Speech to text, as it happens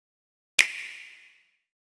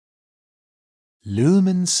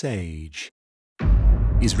Lumen Sage,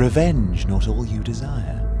 is revenge not all you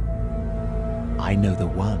desire? I know the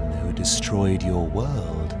one who destroyed your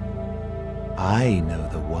world. I know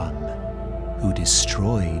the one who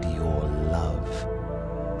destroyed your love.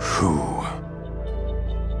 Who?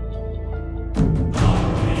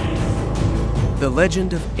 The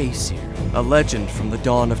legend of Aesir, a legend from the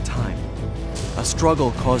dawn of time. A struggle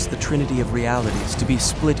caused the trinity of realities to be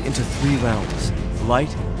split into three realms: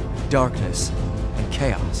 light, darkness, and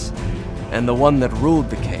chaos. And the one that ruled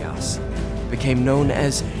the chaos became known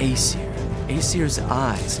as Aesir. Aesir's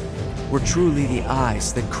eyes were truly the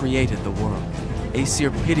eyes that created the world.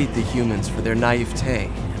 Aesir pitied the humans for their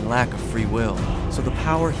naivete and lack of free will, so the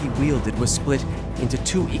power he wielded was split into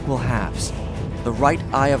two equal halves: the right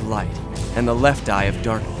eye of light and the left eye of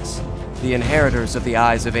darkness. The inheritors of the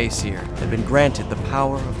eyes of Aesir had been granted the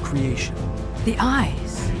power of creation. The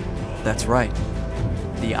eyes? That's right.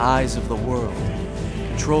 The eyes of the world,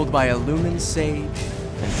 controlled by a Lumen Sage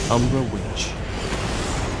and Umbra Witch.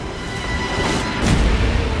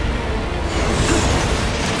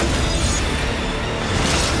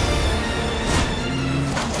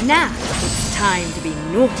 Now it's time to be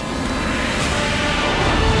naughty.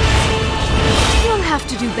 You'll have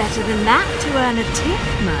to do better than that to earn a tip,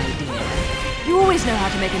 my dear. You always know how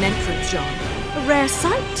to make an entrance, John. A rare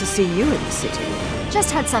sight to see you in the city.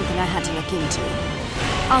 Just had something I had to look into.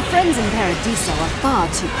 Our friends in Paradiso are far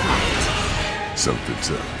too quiet.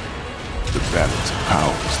 Something's up. The balance of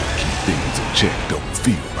powers that keep things in check don't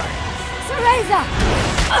feel right. Cereza!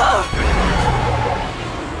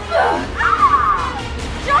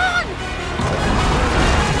 John!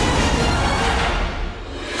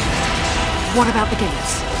 What about the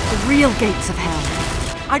gates? The real gates of hell?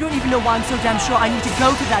 I don't even know why I'm so damn sure I need to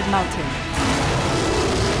go to that mountain.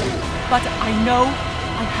 But I know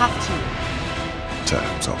I have to.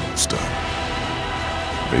 Time's almost up.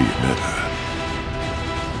 Bayonetta,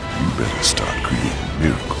 you better start creating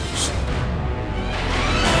miracles.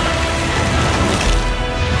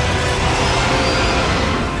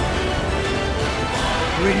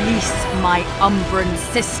 Release my Umbran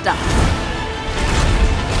sister.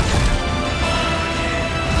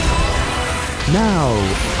 Now,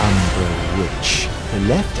 Umbra Witch, the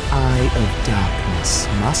left eye of darkness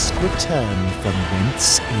must return from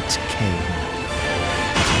whence it came.